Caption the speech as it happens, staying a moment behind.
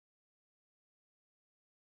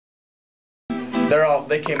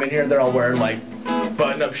they came in here and they're all wearing like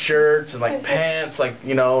button-up shirts and like pants, like,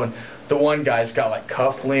 you know, and the one guy's got like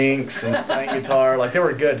cufflinks and playing guitar, like they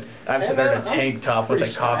were good. I'm sitting there in a tank top with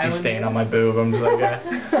a coffee stain on my boob. I'm just like,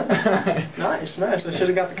 yeah. Nice. I should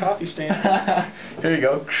have got the coffee stain. Here you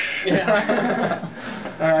go. Yeah.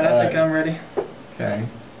 Alright, I think I'm ready. Okay.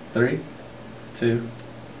 3, 2,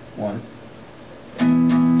 1.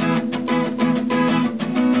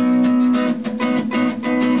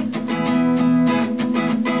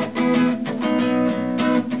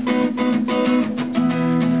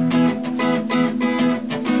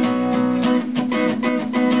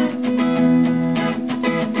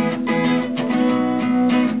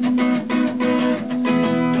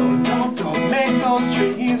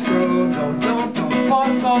 Trees grow, don't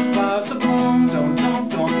force those flowers to bloom, don't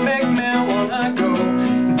make me wanna go,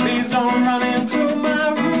 and please don't run into my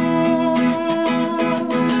room.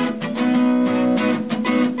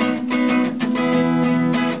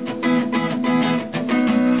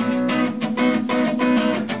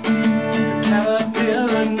 The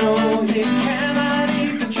caterpillar, no, he cannot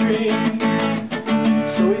eat the tree,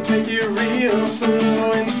 so he take it real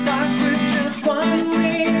slow and starts with just one leaf.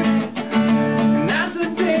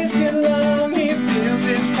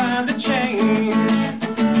 Change.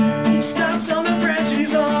 He stops on the branch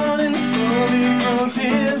he's on and slowly grows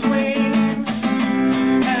his wings,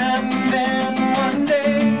 and then one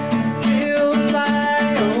day he'll fly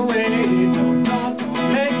away. Don't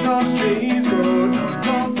make those trees grow.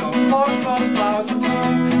 Don't force those flowers to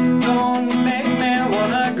bloom. Don't make me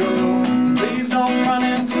wanna go. Please don't run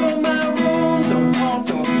into my room.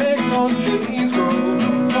 Don't make those trees grow.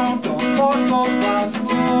 Don't force those flowers to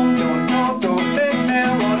bloom. Don't make me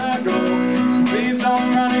wanna go. Please don't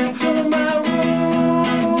run into my room.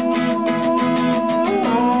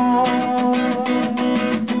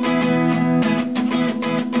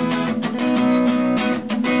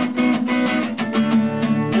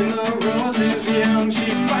 When the rose is young, she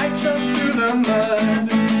fights up through the mud.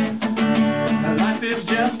 Her life is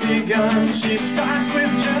just begun. She starts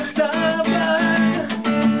with just a bud.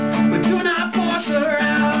 But do not force her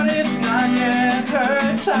out, it's not yet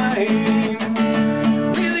her time.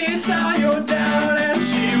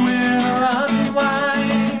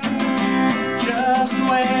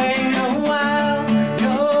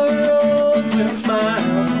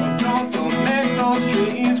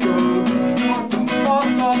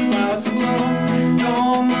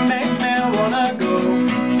 Don't make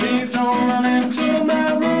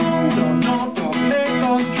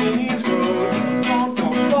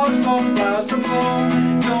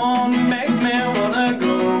me wanna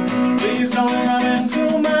go. Please don't run into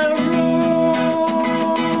my room.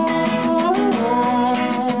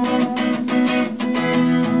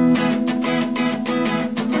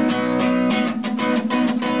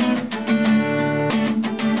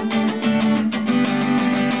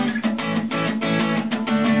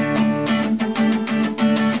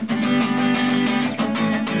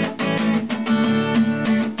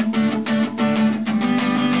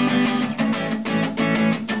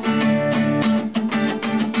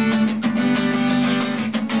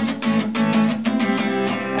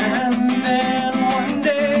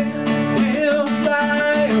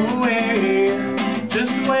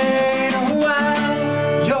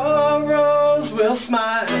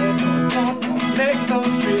 Smile, don't make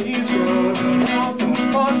those trees grow, don't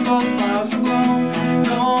force those flowers to bloom,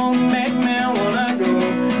 don't make me wanna go,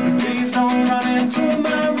 please don't run into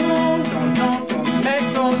my room, don't make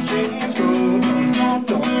those trees grow, don't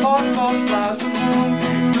force those flowers to bloom,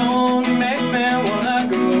 don't make me wanna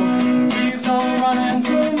go, please don't run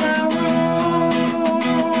into my room,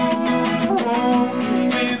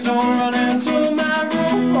 please don't run into my room.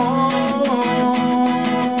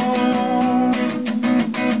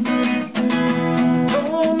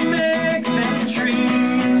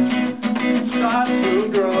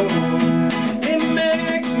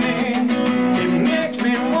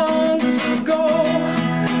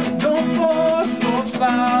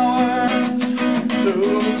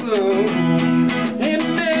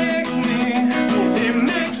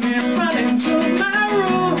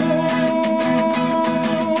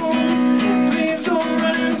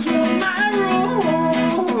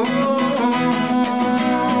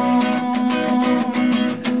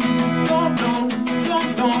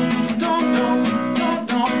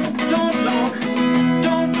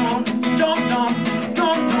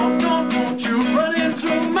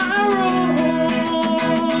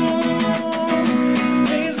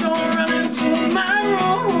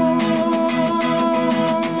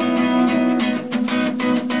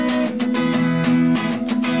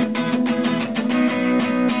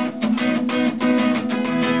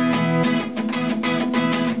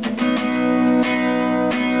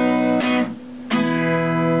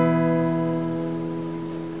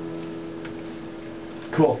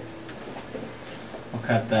 Cool. I'll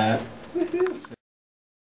cut that.